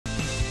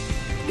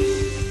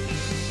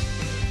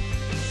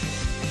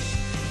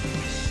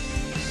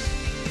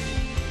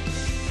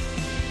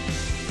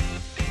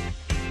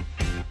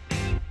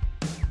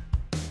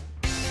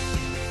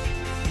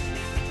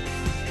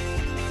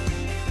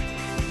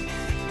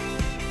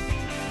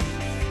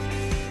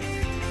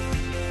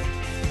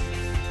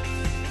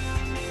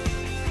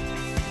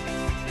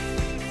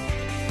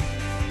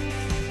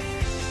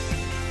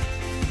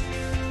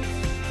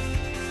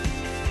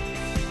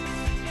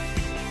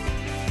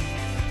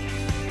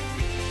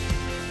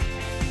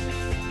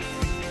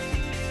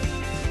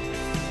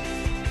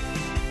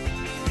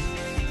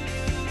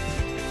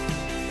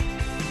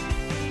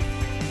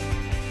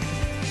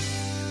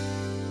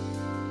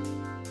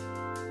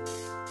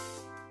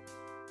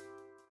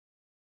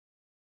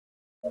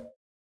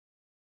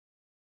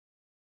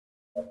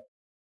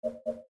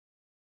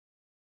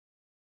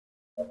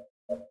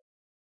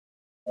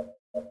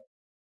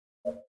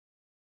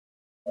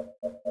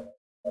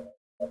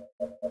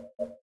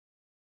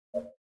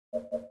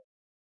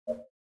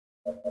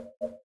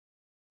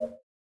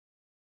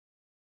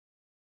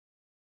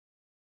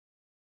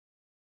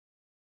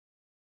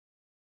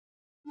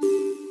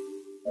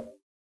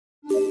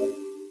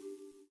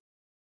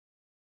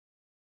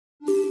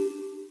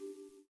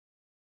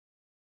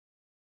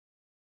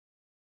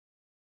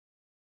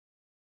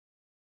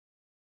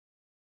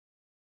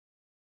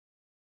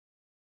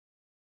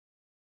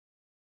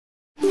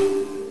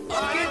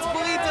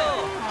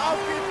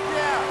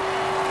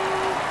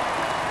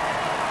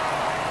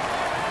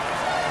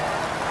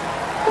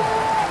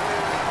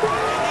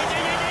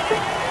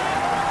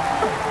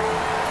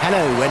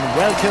Hello and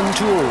welcome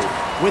to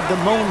all. With the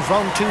Mont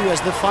Ventue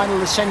as the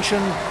final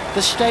ascension,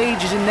 the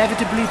stage is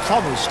inevitably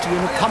promised to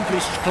an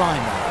accomplished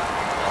climber.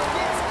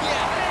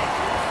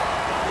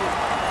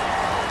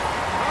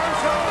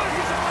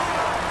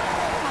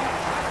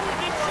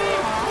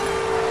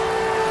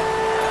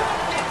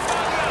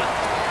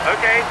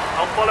 Okay,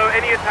 I'll follow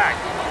any attack.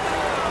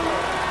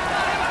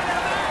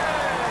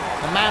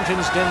 The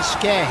mountains don't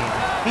scare him.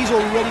 He's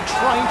already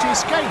trying to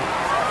escape.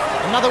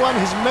 Another one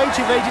who's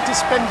motivated to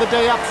spend the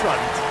day up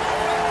front.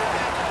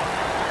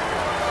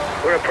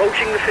 We're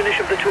approaching the finish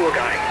of the tour,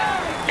 guys.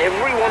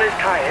 Everyone is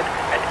tired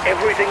and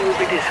everything will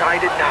be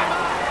decided now.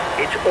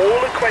 It's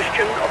all a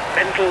question of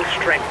mental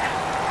strength.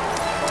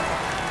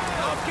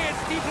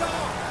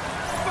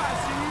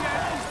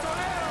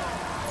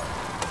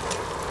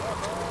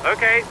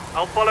 Okay,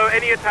 I'll follow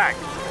any attack.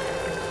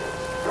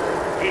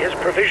 He has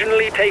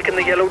provisionally taken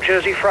the yellow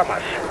jersey from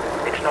us.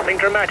 It's nothing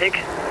dramatic.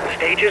 The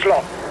stage is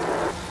long.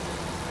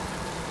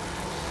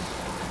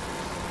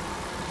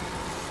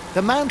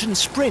 The mountain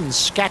sprints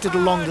scattered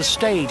along the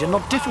stage are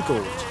not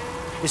difficult,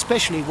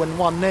 especially when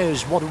one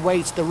knows what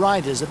awaits the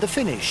riders at the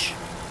finish.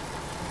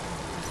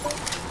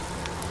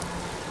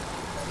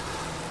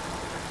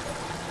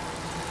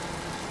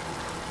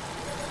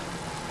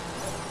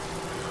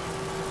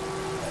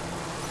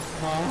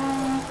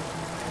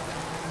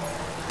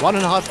 One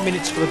and a half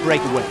minutes for the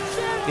breakaway.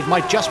 It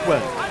might just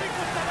work.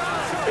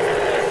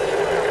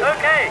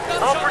 Okay,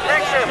 I'll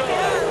protect him.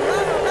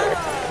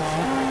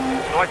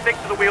 So I stick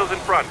to the wheels in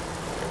front.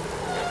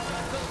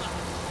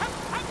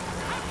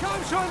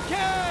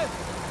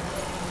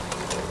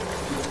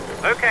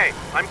 Okay,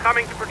 I'm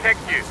coming to protect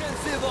you.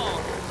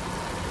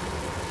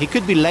 He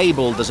could be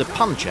labelled as a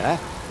puncher,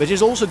 but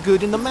is also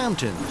good in the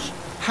mountains.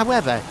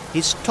 However,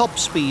 his top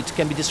speed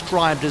can be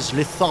described as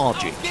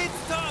lethargic.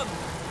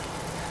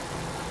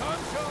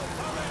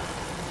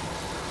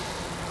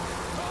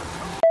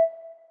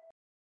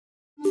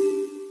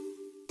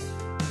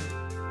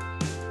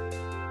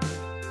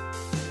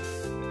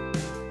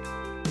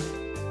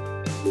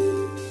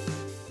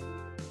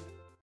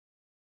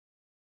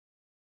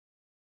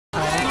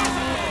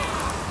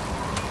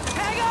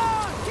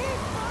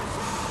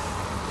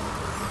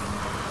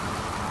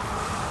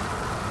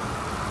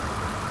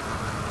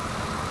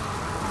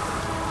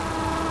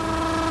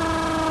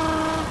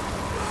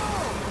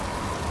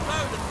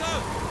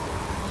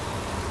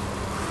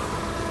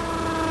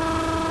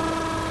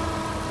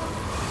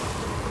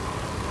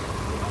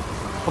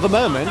 For the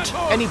moment,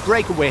 any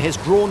breakaway has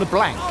drawn a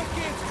blank.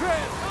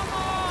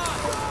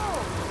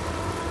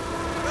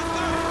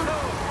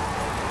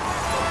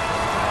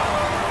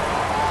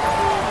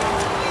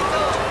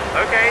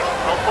 Okay,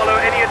 I'll follow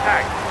any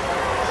attack.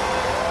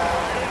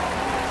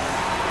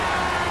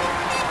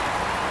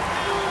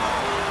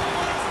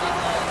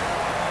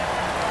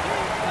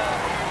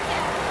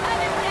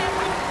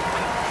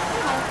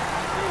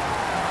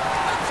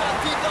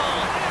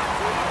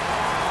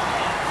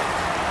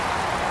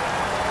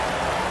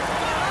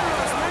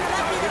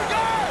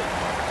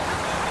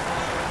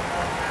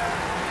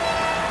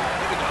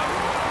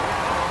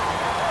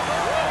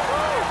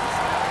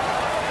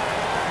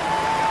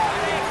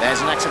 There's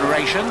an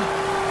acceleration.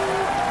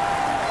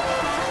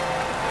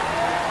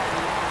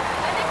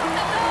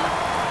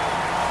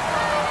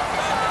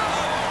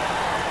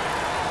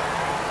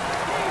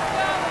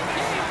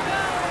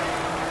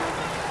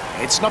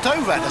 It's not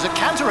over. There's a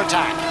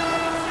counter-attack.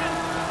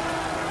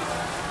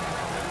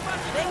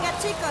 Venga,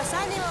 chicos,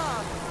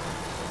 ánimo.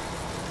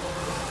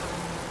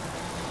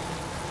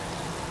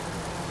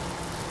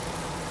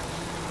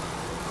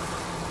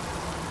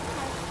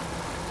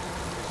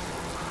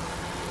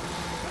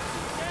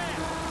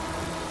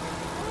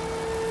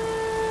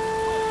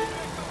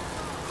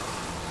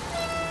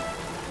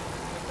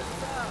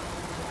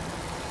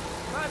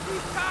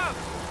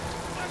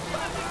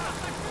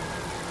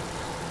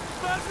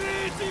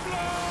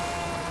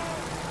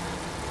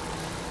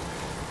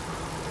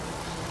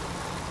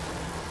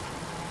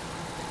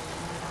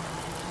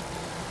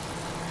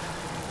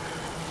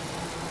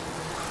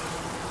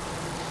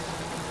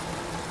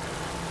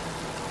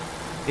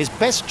 His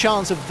best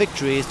chance of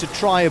victory is to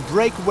try a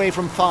breakaway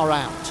from far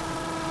out.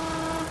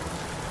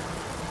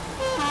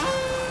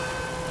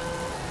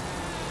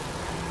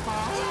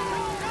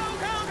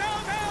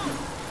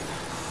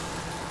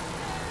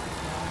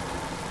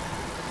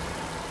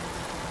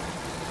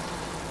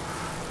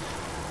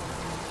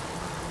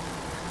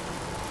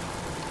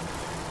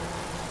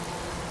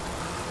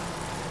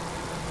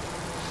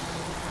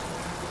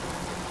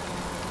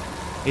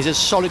 He's a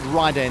solid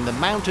rider in the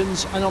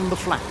mountains and on the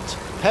flat,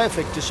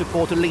 perfect to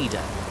support a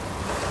leader.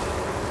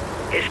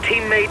 His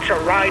teammates are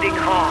riding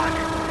hard.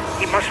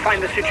 He must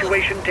find the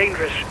situation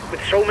dangerous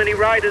with so many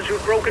riders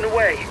who've broken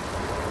away.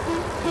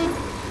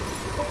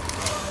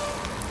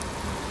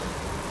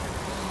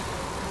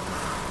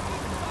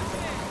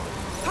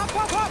 Hop,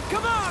 hop, hop!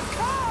 Come on,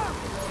 come!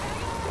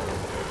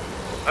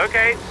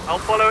 Okay, I'll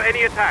follow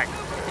any attack.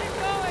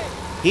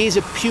 He is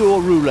a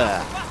pure ruler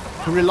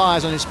who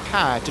relies on his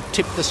power to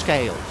tip the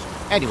scales.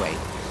 Anyway,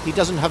 he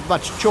doesn't have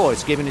much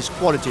choice given his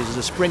qualities as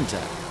a sprinter.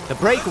 The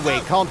breakaway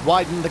can't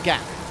widen the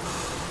gap.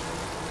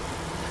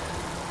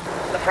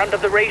 The front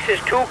of the race is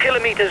 2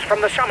 kilometers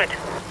from the summit.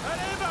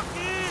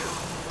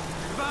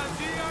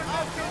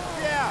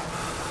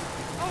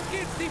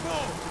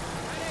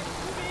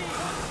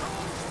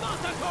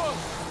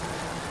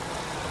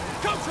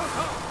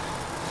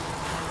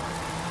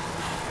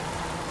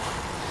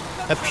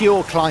 A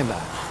pure climber,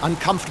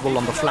 uncomfortable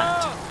on the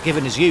flat.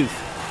 Given his youth,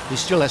 he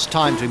still has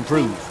time to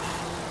improve.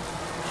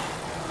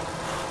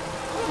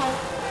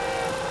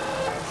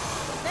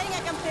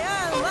 Venga,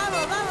 campeón!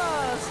 ¡Vamos,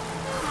 vamos!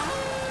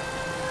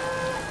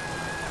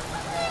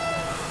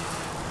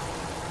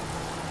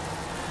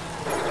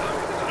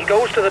 He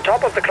goes to the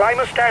top of the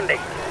climber standing.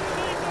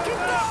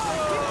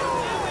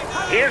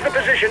 Here's the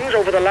positions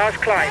over the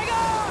last climb.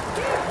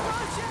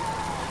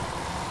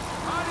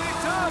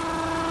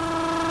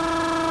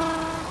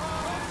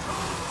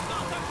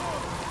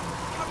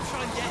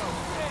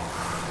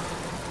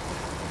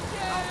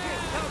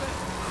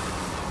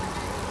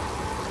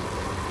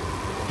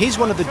 He's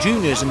one of the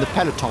juniors in the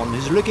peloton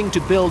who's looking to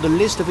build a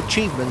list of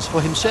achievements for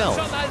himself.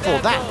 For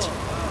that,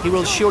 he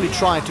will surely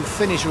try to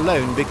finish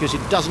alone because he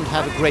doesn't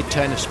have a great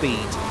turn of speed.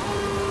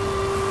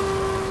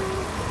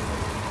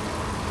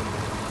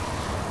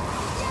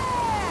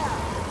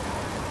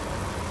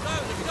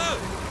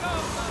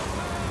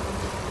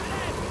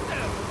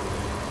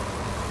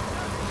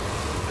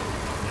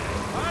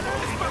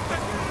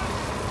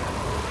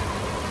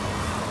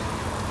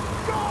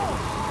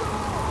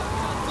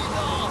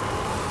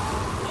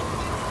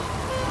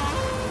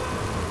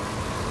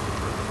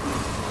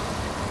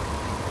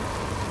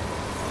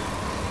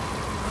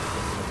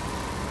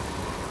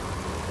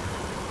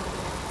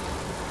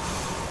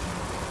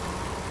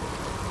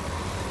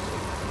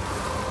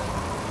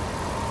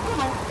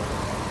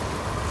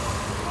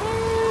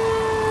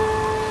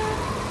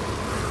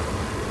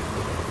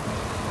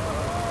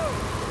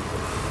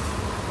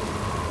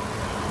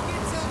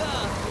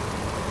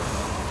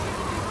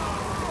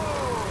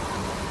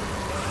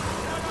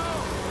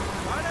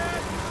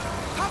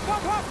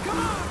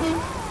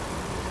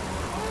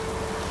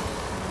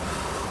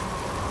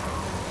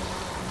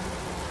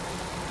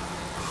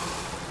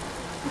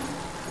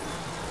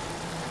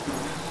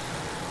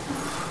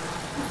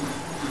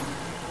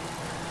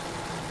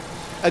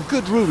 A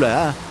good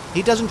ruler,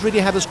 he doesn't really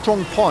have a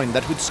strong point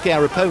that would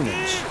scare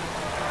opponents.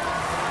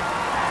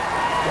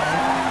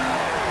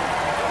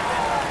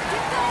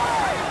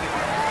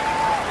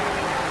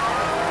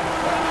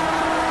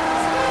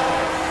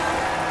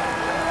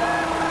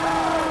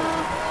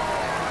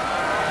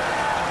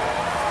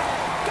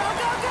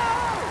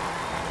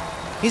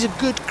 He's a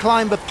good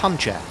climber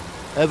puncher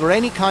over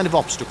any kind of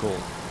obstacle.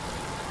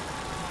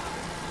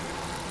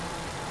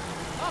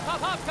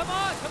 Come on, come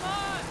on!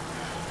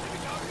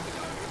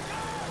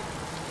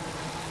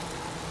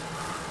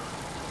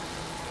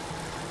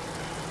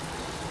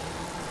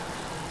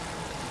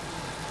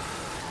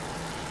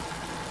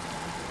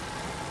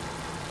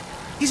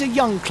 He's a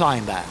young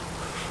climber.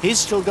 He's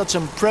still got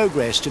some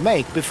progress to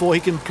make before he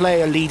can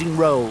play a leading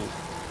role.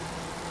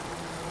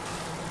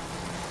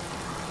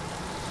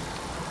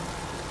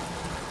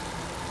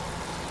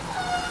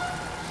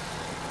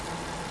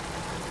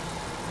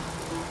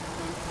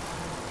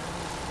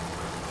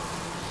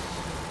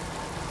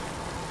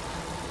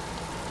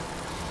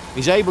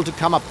 He's able to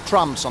come up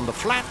trumps on the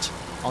flat,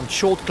 on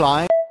short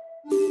climb.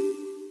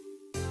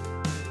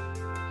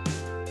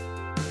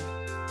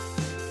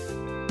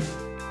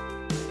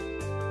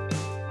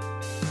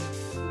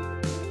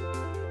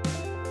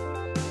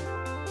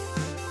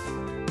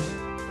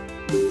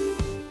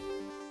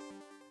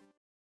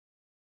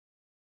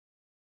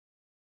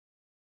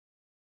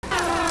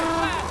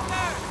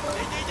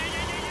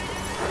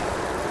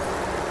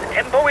 The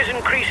tempo is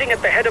increasing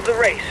at the head of the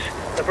race.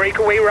 The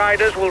breakaway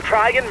riders will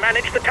try and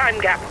manage the time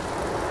gap.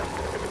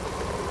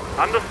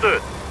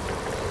 Understood.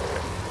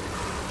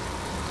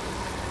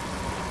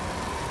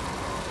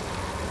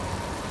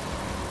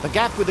 The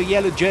gap with the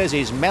yellow jersey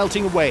is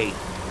melting away.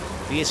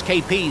 The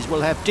escapees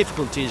will have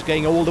difficulties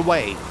going all the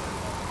way.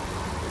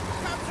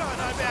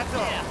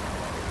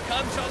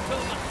 Come schon,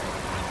 Thomas.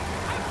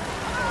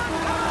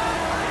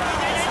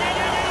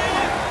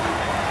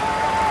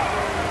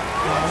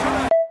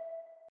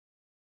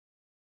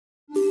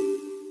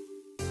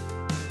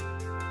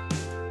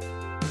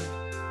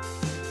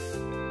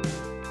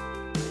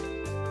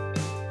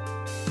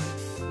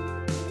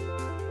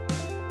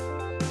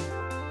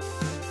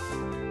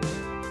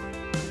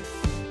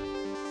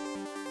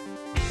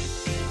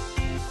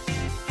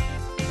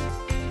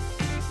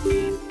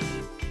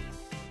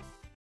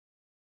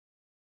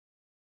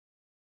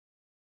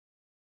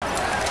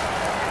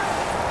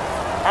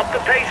 the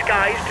pace,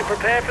 guys, to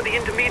prepare for the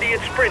intermediate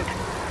sprint.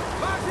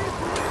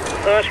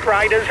 First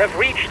riders have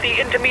reached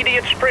the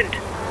intermediate sprint.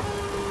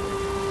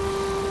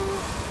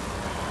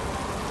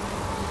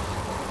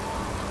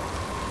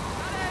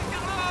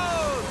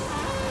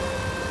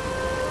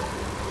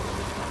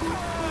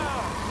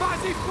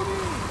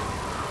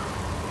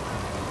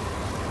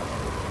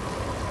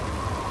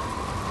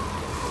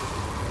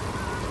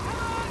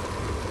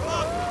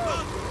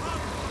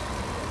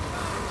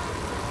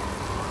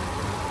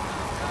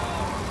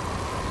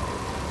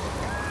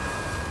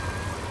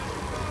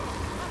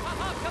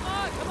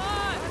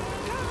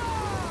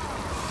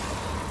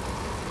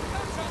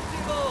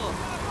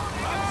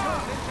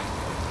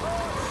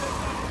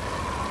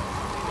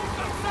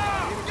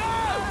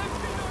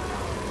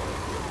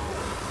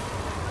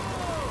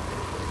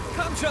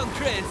 Come on,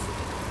 Chris!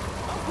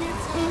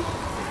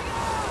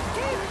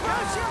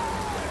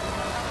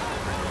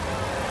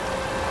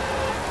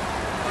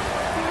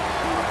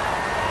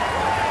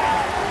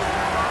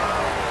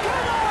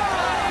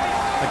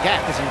 The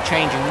gap isn't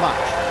changing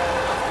much.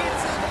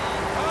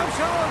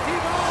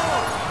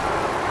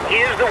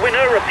 Here's the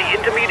winner of the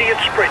intermediate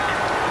sprint.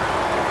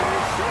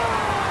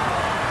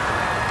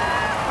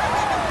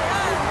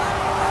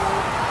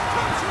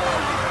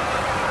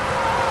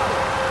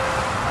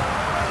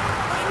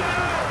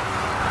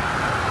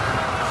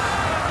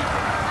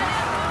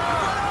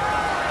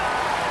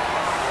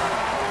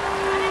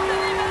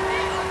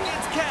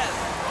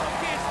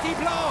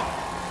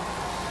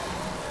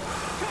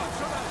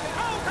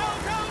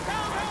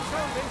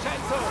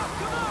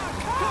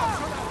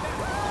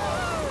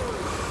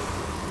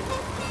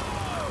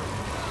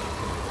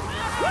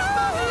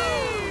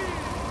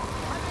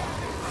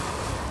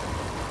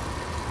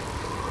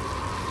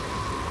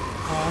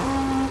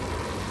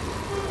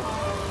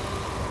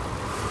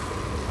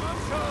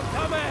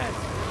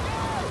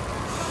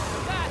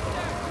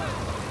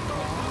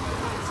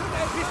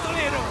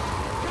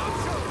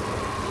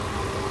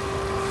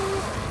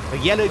 The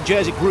yellow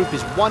jersey group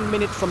is 1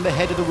 minute from the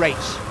head of the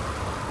race.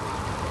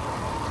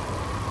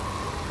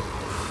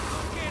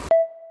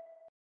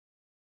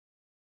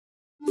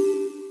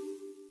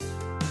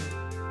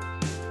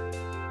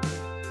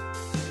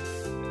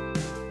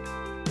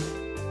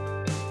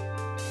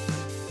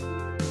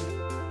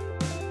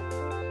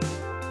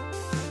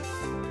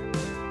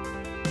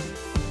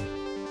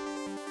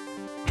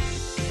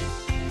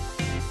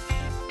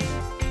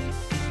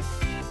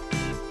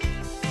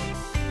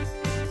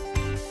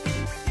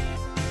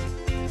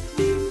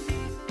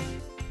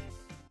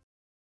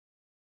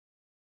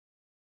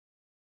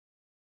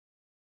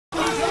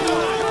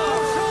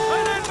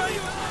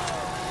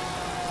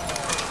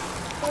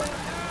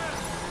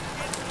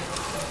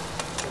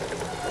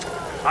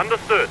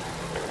 Understood.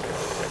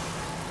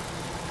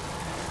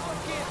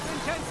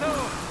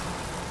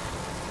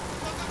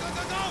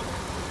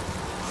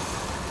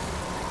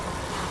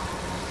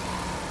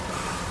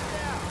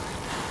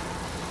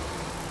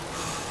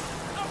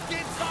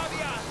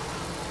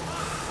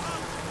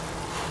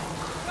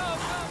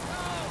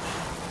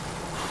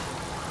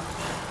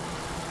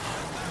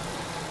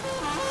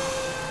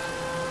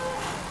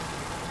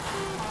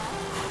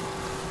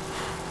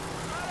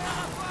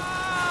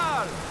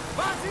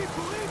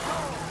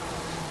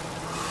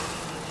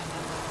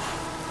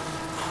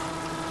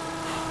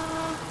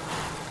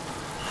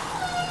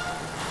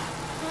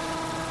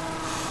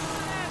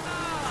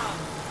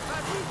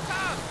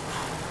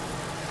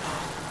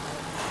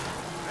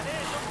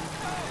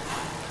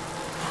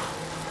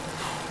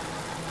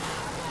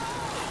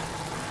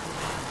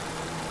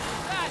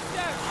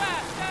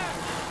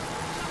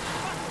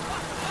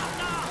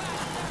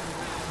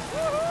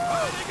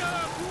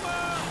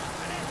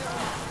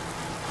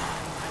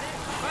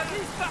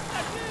 Vas-y,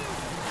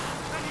 Spartacus!